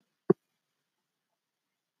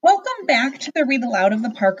back to the Read Aloud of the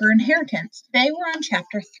Parker Inheritance. Today we're on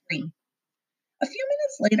Chapter 3. A few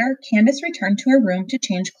minutes later, Candace returned to her room to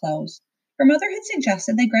change clothes. Her mother had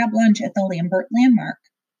suggested they grab lunch at the Lambert Landmark,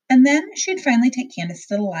 and then she'd finally take Candace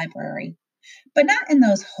to the library. But not in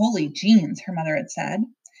those holy jeans, her mother had said.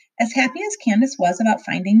 As happy as Candace was about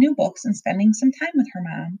finding new books and spending some time with her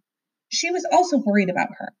mom, she was also worried about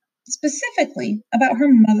her, specifically about her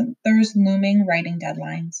mother's looming writing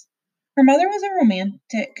deadlines. Her mother was a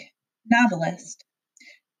romantic novelist.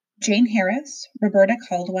 Jane Harris, Roberta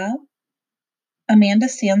Caldwell, Amanda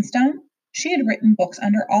Sandstone. She had written books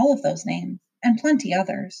under all of those names, and plenty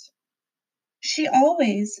others. She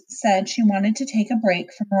always said she wanted to take a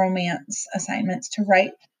break from romance assignments to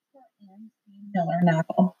write her Anne Miller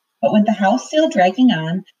novel. But with the house sale dragging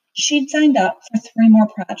on, she'd signed up for 3 more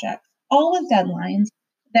projects, all with deadlines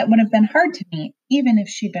that would have been hard to meet, even if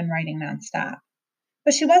she'd been writing nonstop.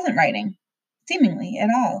 But she wasn't writing, seemingly at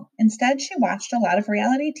all. Instead, she watched a lot of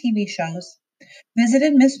reality TV shows,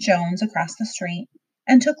 visited Miss Jones across the street,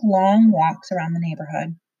 and took long walks around the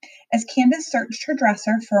neighborhood. As Candace searched her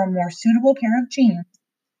dresser for a more suitable pair of jeans,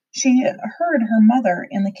 she heard her mother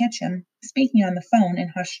in the kitchen speaking on the phone in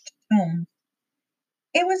hushed tones.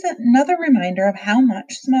 It was another reminder of how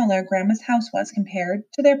much smaller Grandma's house was compared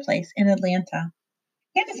to their place in Atlanta.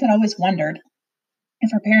 Candace had always wondered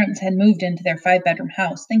if her parents had moved into their 5-bedroom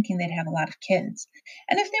house thinking they'd have a lot of kids,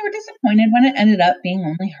 and if they were disappointed when it ended up being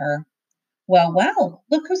only her. Well,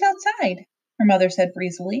 look who's outside, her mother said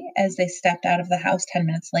breezily as they stepped out of the house 10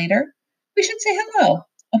 minutes later. We should say hello.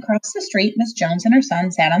 Across the street, Miss Jones and her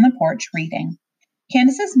son sat on the porch reading.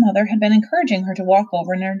 Candace's mother had been encouraging her to walk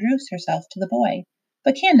over and introduce herself to the boy,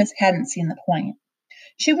 but Candace hadn't seen the point.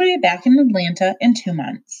 She would be back in Atlanta in 2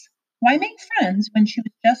 months. Why make friends when she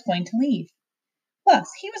was just going to leave?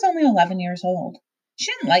 Plus, he was only 11 years old.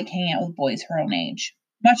 She didn't like hanging out with boys her own age,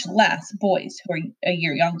 much less boys who were a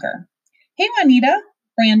year younger. Hey, Juanita,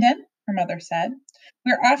 Brandon, her mother said.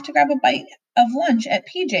 We're off to grab a bite of lunch at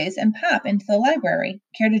PJ's and pop into the library.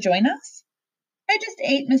 Care to join us? I just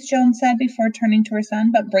ate, Miss Jones said before turning to her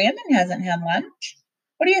son, but Brandon hasn't had lunch.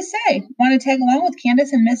 What do you say? Want to tag along with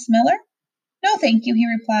Candace and Miss Miller? No, thank you, he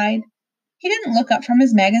replied. He didn't look up from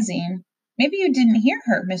his magazine. Maybe you didn't hear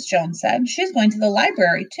her, Miss Jones said. She's going to the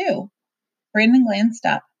library, too. Brandon glanced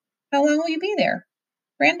up. How long will you be there?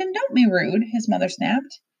 Brandon, don't be rude, his mother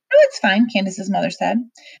snapped. No, it's fine, Candace's mother said.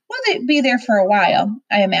 We'll be there for a while,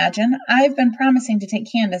 I imagine. I've been promising to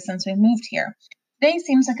take Candace since we moved here. Today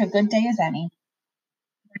seems like a good day as any.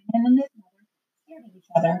 Brandon and his mother stared at each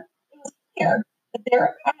other. It was clear that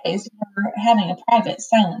their eyes were having a private,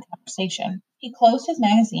 silent conversation. He closed his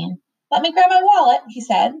magazine. Let me grab my wallet, he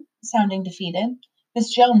said, sounding defeated.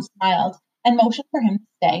 Miss Jones smiled and motioned for him to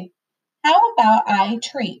stay. How about I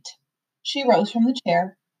treat? She rose from the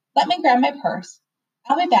chair. Let me grab my purse.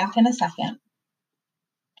 I'll be back in a second.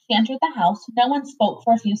 She entered the house. No one spoke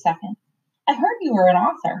for a few seconds. I heard you were an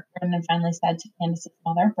author, Brandon finally said to Candace's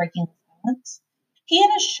mother, breaking the silence. He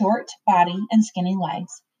had a short body and skinny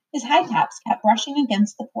legs. His high tops kept brushing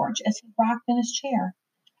against the porch as he rocked in his chair.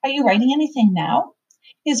 Are you writing anything now?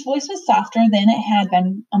 His voice was softer than it had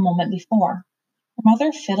been a moment before. Her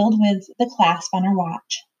mother fiddled with the clasp on her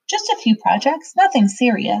watch. Just a few projects, nothing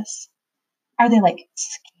serious. Are they,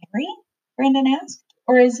 scary? Brandon asked.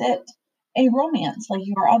 Or is it a romance like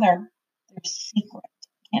your other? They're secret,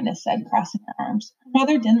 Candace said, crossing her arms. Her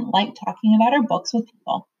mother didn't like talking about her books with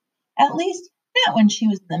people. At least, not when she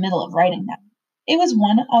was in the middle of writing them. It was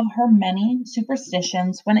one of her many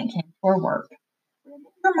superstitions when it came to her work.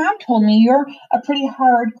 Your mom told me you're a pretty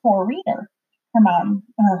hardcore reader, her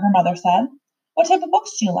mother said. What type of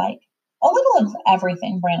books do you like? A little of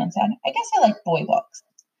everything, Brandon said. I guess I like boy books.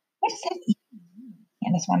 What does that even mean?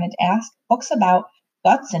 Candace wanted to ask. Books about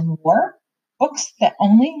guts and war? Books that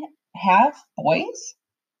only have boys?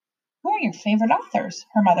 Who are your favorite authors?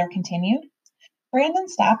 Her mother continued. Brandon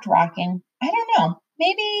stopped rocking. I don't know.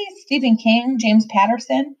 Maybe Stephen King, James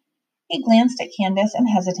Patterson. He glanced at Candace and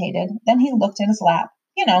hesitated. Then he looked at his lap.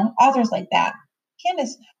 Authors like that.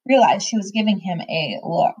 Candace realized she was giving him a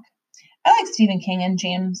look. I like Stephen King and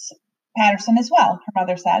James Patterson as well, her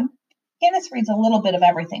mother said. Candace reads a little bit of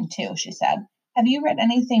everything, too, she said. Have you read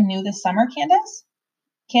anything new this summer, Candace?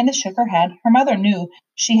 Candace shook her head. Her mother knew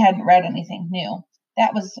she hadn't read anything new.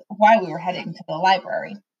 That was why we were heading to the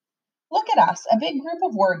library. Look at us, a big group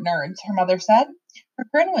of word nerds, her mother said. Her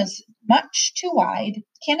grin was much too wide.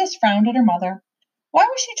 Candace frowned at her mother. Why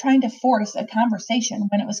was she trying to force a conversation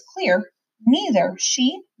when it was clear neither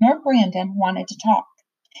she nor Brandon wanted to talk?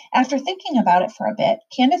 After thinking about it for a bit,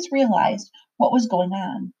 Candace realized what was going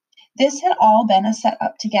on. This had all been a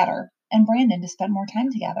set-up to get her and Brandon to spend more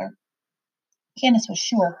time together. Candace was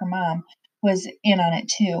sure her mom was in on it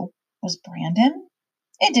too. Was Brandon?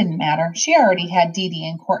 It didn't matter. She already had Dee Dee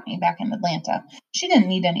and Courtney back in Atlanta. She didn't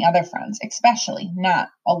need any other friends, especially not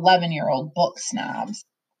 11-year-old book snobs.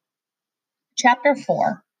 Chapter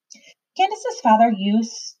 4. Candace's father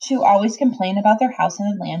used to always complain about their house in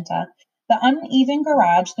Atlanta, the uneven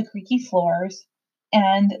garage, the creaky floors,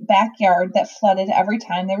 and backyard that flooded every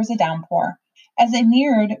time there was a downpour. As they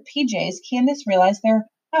neared PJ's, Candace realized their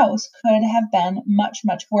house could have been much,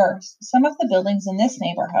 much worse. Some of the buildings in this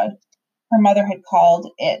neighborhood, her mother had called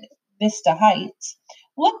it Vista Heights,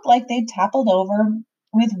 looked like they'd toppled over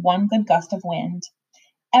with one good gust of wind.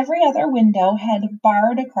 Every other window had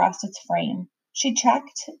barred across its frame. She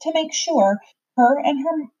checked to make sure her and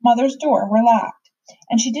her mother's door were locked,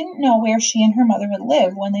 and she didn't know where she and her mother would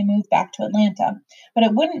live when they moved back to Atlanta, but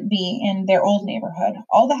it wouldn't be in their old neighborhood.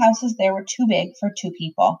 All the houses there were too big for two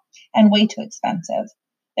people and way too expensive.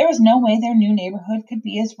 There was no way their new neighborhood could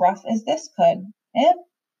be as rough as this could.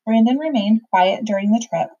 Brandon remained quiet during the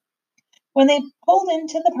trip. When they pulled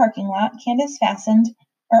into the parking lot, Candace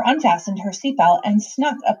unfastened her seatbelt and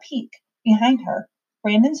snuck a peek behind her.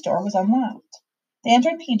 Brandon's door was unlocked. They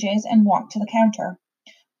entered PJ's and walked to the counter.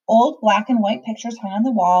 Old black and white pictures hung on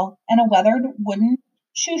the wall, and a weathered wooden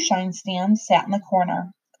shoe shine stand sat in the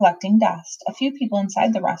corner, collecting dust. A few people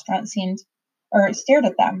inside the restaurant stared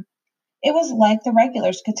at them. It was like the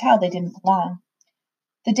regulars could tell they didn't belong.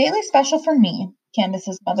 The daily special for me,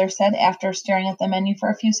 Candace's mother said after staring at the menu for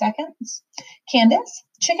a few seconds. Candace,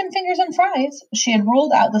 chicken fingers and fries. She had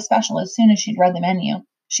ruled out the special as soon as she'd read the menu.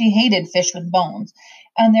 She hated fish with bones,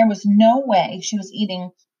 and there was no way she was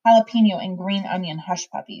eating jalapeno and green onion hush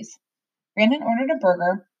puppies. Brandon ordered a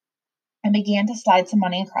burger and began to slide some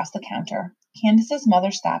money across the counter. Candace's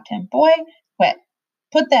mother stopped him. Boy, quit.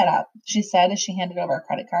 Put that up, she said as she handed over a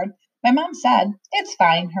credit card. My mom said. It's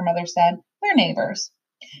fine, her mother said. We're neighbors.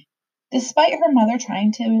 Despite her mother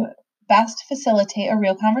trying to best facilitate a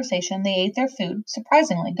real conversation, they ate their food,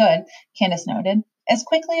 surprisingly good, Candace noted, as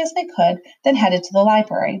quickly as they could, then headed to the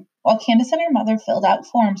library. While Candace and her mother filled out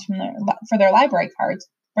forms for their library cards,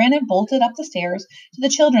 Brandon bolted up the stairs to the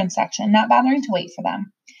children's section, not bothering to wait for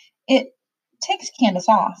them. It ticked Candace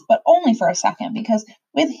off, but only for a second, because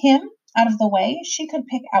with him out of the way, she could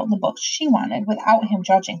pick out the books she wanted without him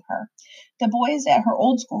judging her. The boys at her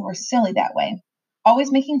old school were silly that way,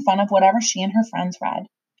 always making fun of whatever she and her friends read.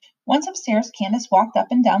 Once upstairs, Candace walked up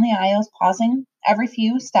and down the aisles, pausing every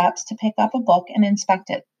few steps to pick up a book and inspect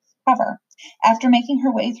its cover. After making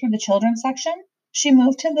her way through the children's section, she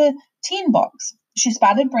moved to the teen books. She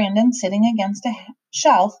spotted Brandon sitting against a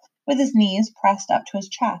shelf with his knees pressed up to his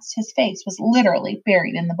chest. His face was literally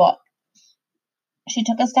buried in the book. She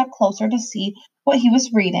took a step closer to see what he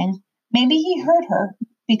was reading. Maybe he heard her,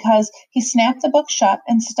 because he snapped the book shut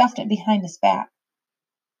and stuffed it behind his back.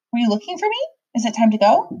 Were you looking for me? Is it time to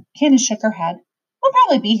go? Candace shook her head. We'll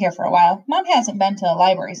probably be here for a while. Mom hasn't been to the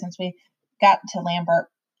library since we got to Lambert.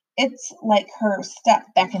 It's like her step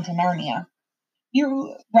back into Narnia.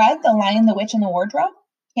 You read The Lion, the Witch, and the Wardrobe?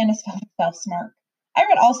 Candace felt herself smirk. I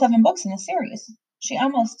read all 7 books in the series. She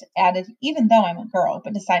almost added, even though I'm a girl,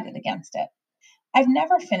 but decided against it. I've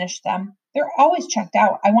never finished them. They're always checked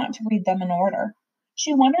out. I want to read them in order.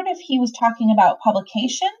 She wondered if he was talking about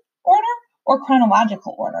publication order or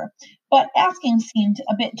chronological order, but asking seemed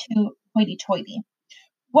a bit too hoity-toity.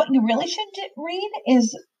 What you really should read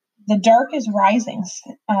is The Dark is Rising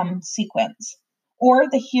sequence, or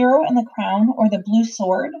The Hero and the Crown, or The Blue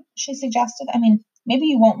Sword, she suggested. I mean, maybe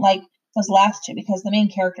you won't like those last two because the main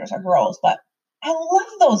characters are girls, but I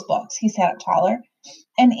love those books, he sat up taller.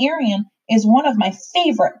 And Arian is one of my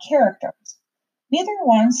favorite characters. Neither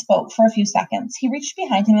one spoke for a few seconds. He reached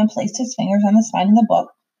behind him and placed his fingers on the spine of the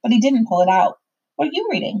book, but he didn't pull it out. What are you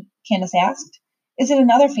reading? Candace asked. Is it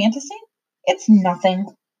another fantasy? It's nothing.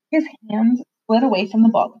 His hand slid away from the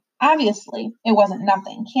book. Obviously, it wasn't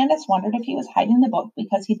nothing. Candace wondered if he was hiding the book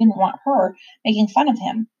because he didn't want her making fun of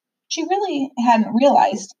him. She really hadn't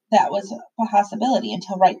realized that was a possibility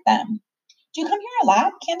until right then. Do you come here a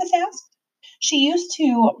lot? Candace asked. She used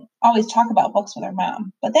to always talk about books with her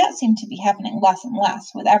mom, but that seemed to be happening less and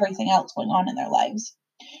less with everything else going on in their lives.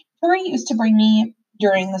 Tori used to bring me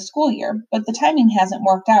during the school year, but the timing hasn't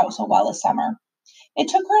worked out so well this summer. It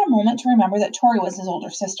took her a moment to remember that Tori was his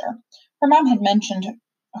older sister. Her mom had mentioned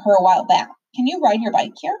her a while back. Can you ride your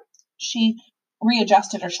bike here? She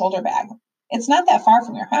readjusted her shoulder bag. It's not that far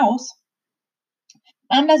from your house.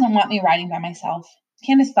 Mom doesn't want me riding by myself.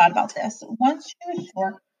 Candace thought about this. Once she was sure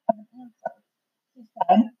of an answer, she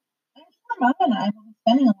said, I'm sure Mom and I will be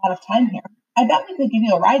spending a lot of time here. I bet we could give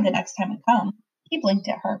you a ride the next time we come. He blinked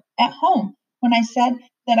at her. At home. When I said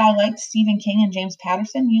that I liked Stephen King and James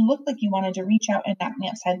Patterson, you looked like you wanted to reach out and knock me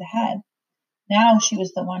upside the head. Now she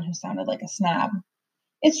was the one who sounded like a snob.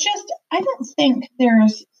 It's just, I don't think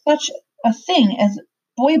there's such a thing as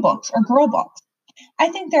boy books or girl books. I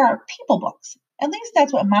think there are people books. At least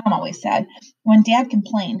that's what Mom always said when Dad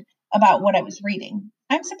complained about what I was reading.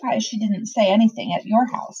 I'm surprised she didn't say anything at your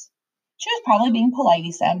house. She was probably being polite,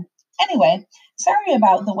 he said. Anyway, sorry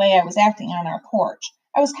about the way I was acting on our porch.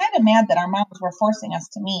 I was kind of mad that our moms were forcing us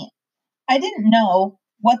to meet. I didn't know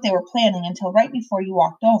what they were planning until right before you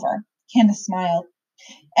walked over. Candace smiled.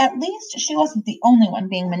 At least she wasn't the only one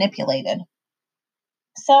being manipulated.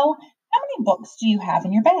 So, how many books do you have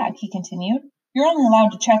in your bag? He continued. You're only allowed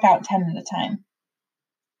to check out 10 at a time.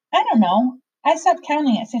 I don't know. I stopped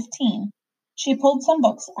counting at 15. She pulled some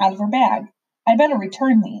books out of her bag. I better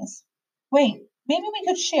return these. Wait, maybe we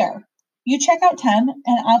could share. You check out 10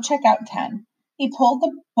 and I'll check out 10. He pulled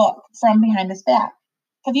the book from behind his back.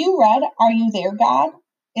 Have you read Are You There, God?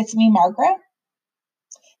 It's Me, Margaret?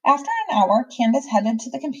 After an hour, Candace headed to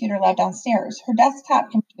the computer lab downstairs. Her desktop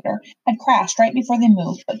computer had crashed right before they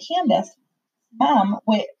moved, but Candace's mom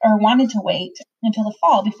wanted to wait until the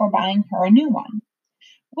fall before buying her a new one,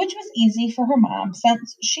 which was easy for her mom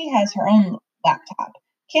since she has her own laptop.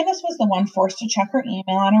 Candace was the one forced to check her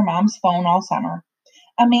email on her mom's phone all summer.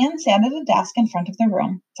 A man sat at a desk in front of the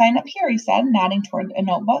room. Sign up here, he said, nodding toward a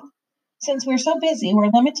notebook. Since we're so busy, we're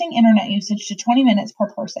limiting internet usage to 20 minutes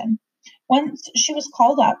per person. Once she was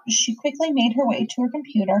called up, she quickly made her way to her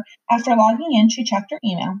computer. After logging in, she checked her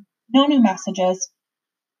email. No new messages.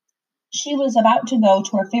 She was about to go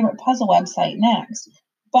to her favorite puzzle website next,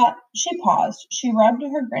 but she paused. She rubbed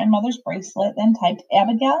her grandmother's bracelet, then typed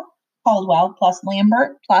Abigail Caldwell plus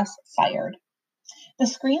Lambert plus fired. The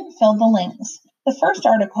screen filled the links. The first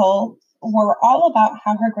article were all about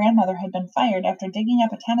how her grandmother had been fired after digging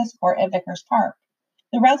up a tennis court at Vickers Park.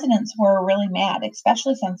 The residents were really mad,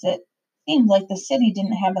 especially since it seemed like the city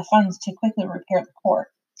didn't have the funds to quickly repair the court.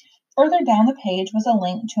 Further down the page was a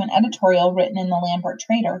link to an editorial written in the Lambert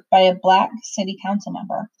Trader by a Black city council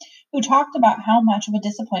member who talked about how much of a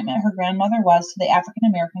disappointment her grandmother was to the African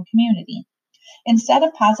American community. Instead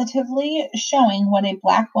of positively showing what a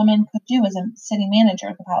Black woman could do as a city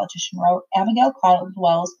manager, the politician wrote, Abigail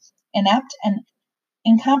Caldwell's inept and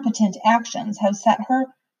incompetent actions have set her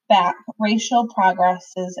back racial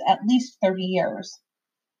progresses at least 30 years.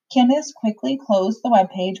 Candace quickly closed the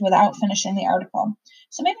webpage without finishing the article.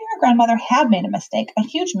 So maybe her grandmother had made a mistake, a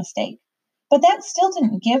huge mistake. But that still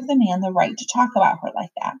didn't give the man the right to talk about her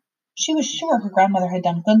like that. She was sure her grandmother had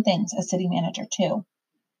done good things as city manager, too.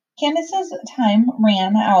 Candace's time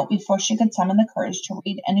ran out before she could summon the courage to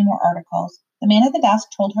read any more articles. The man at the desk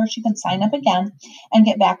told her she could sign up again and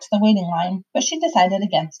get back to the waiting line, but she decided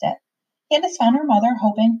against it. Candace found her mother,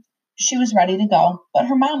 hoping she was ready to go, but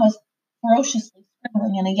her mom was ferociously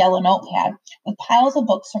scribbling in a yellow notepad, with piles of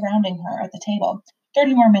books surrounding her at the table.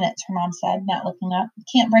 30 more minutes, her mom said, not looking up.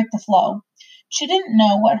 Can't break the flow. She didn't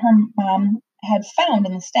know what her mom had found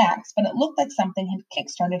in the stacks, but it looked like something had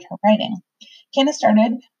kick-started her writing. Candace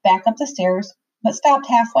started back up the stairs, but stopped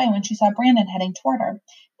halfway when she saw Brandon heading toward her.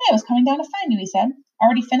 Hey, I was coming down to find you, he said.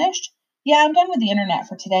 Already finished? Yeah, I'm done with the internet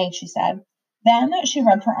for today, she said. Then she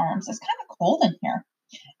rubbed her arms. It's kind of cold in here.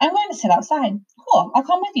 I'm going to sit outside. Cool, I'll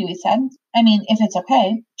come with you, he said. I mean, if it's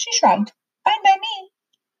okay. She shrugged. Fine by me.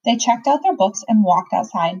 They checked out their books and walked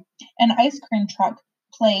outside. An ice cream truck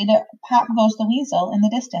played Pop Goes the Weasel in the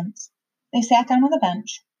distance. They sat down on the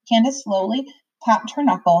bench. Candace slowly popped her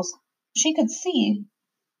knuckles. She could see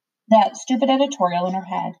that stupid editorial in her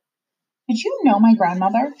head. Did you know my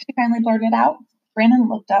grandmother? She finally blurted out. Brandon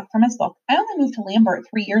looked up from his book. I only moved to Lambert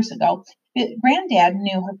 3 years ago. Granddad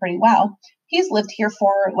knew her pretty well. He's lived here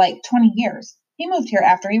for like 20 years. He moved here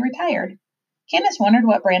after he retired. Candace wondered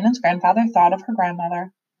what Brandon's grandfather thought of her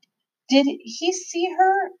grandmother. Did he see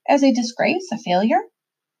her as a disgrace, a failure?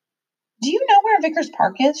 Do you know where Vickers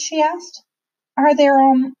Park is? She asked. Are there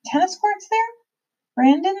tennis courts there?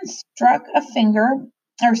 Brandon stuck a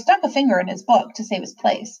finger in his book to save his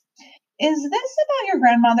place. Is this about your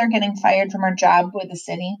grandmother getting fired from her job with the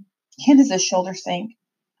city? Candace's shoulders sank.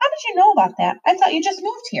 How did you know about that? I thought you just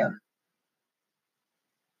moved here.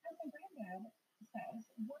 My granddad says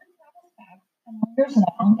word travels fast and lingers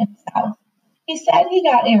long in the South. He said he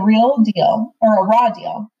got a real deal, or a raw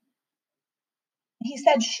deal. He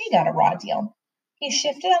said she got a raw deal. He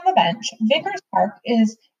shifted on the bench. Vickers Park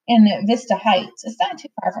is in Vista Heights. It's not too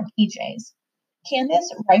far from PJ's.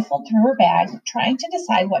 Candace rifled through her bag, trying to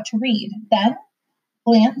decide what to read, then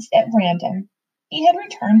glanced at Brandon. He had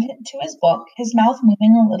returned to his book, his mouth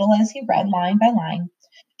moving a little as he read line by line.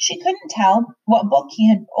 She couldn't tell what book he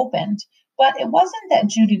had opened, But it wasn't that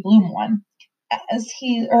Judy Blume one. At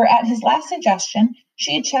his last suggestion,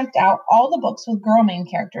 she had checked out all the books with girl main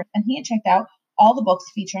characters, and he had checked out all the books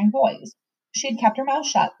featuring boys. She had kept her mouth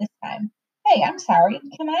shut this time. Hey, I'm sorry.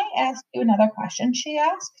 Can I ask you another question? She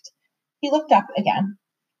asked. He looked up again.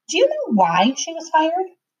 Do you know why she was fired?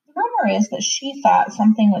 The rumor is that she thought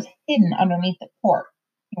something was hidden underneath the court.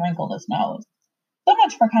 He wrinkled his nose. So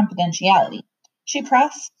much for confidentiality. She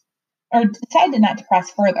decided not to press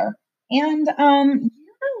further. And, do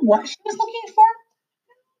you know what she was looking for?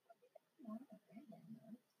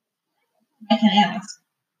 I can ask.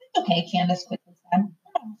 It's okay, Candace quickly said.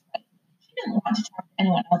 She didn't want to talk to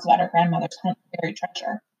anyone else about her grandmother's buried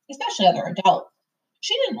treasure, especially other adults.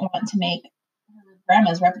 She didn't want to make her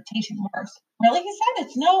grandma's reputation worse. Really, he said,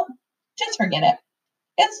 just forget it.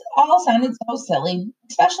 It's all sounded so silly,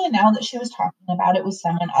 especially now that she was talking about it with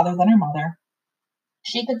someone other than her mother.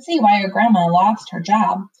 She could see why her grandma lost her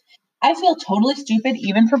job. I feel totally stupid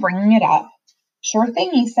even for bringing it up. Sure thing,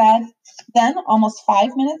 he said. Then, almost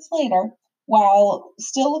 5 minutes later, while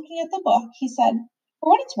still looking at the book, he said, for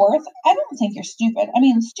what it's worth, I don't think you're stupid. I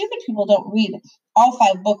mean, stupid people don't read all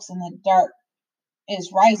 5 books in the Dark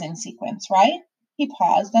is Rising sequence, right? He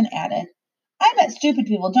paused and added, I bet stupid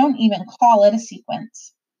people don't even call it a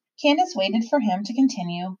sequence. Candace waited for him to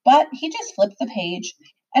continue, but he just flipped the page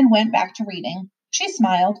and went back to reading. She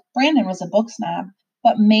smiled. Brandon was a book snob,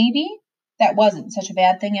 but maybe that wasn't such a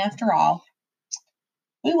bad thing after all.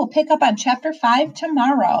 We will pick up on chapter 5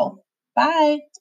 tomorrow. Bye.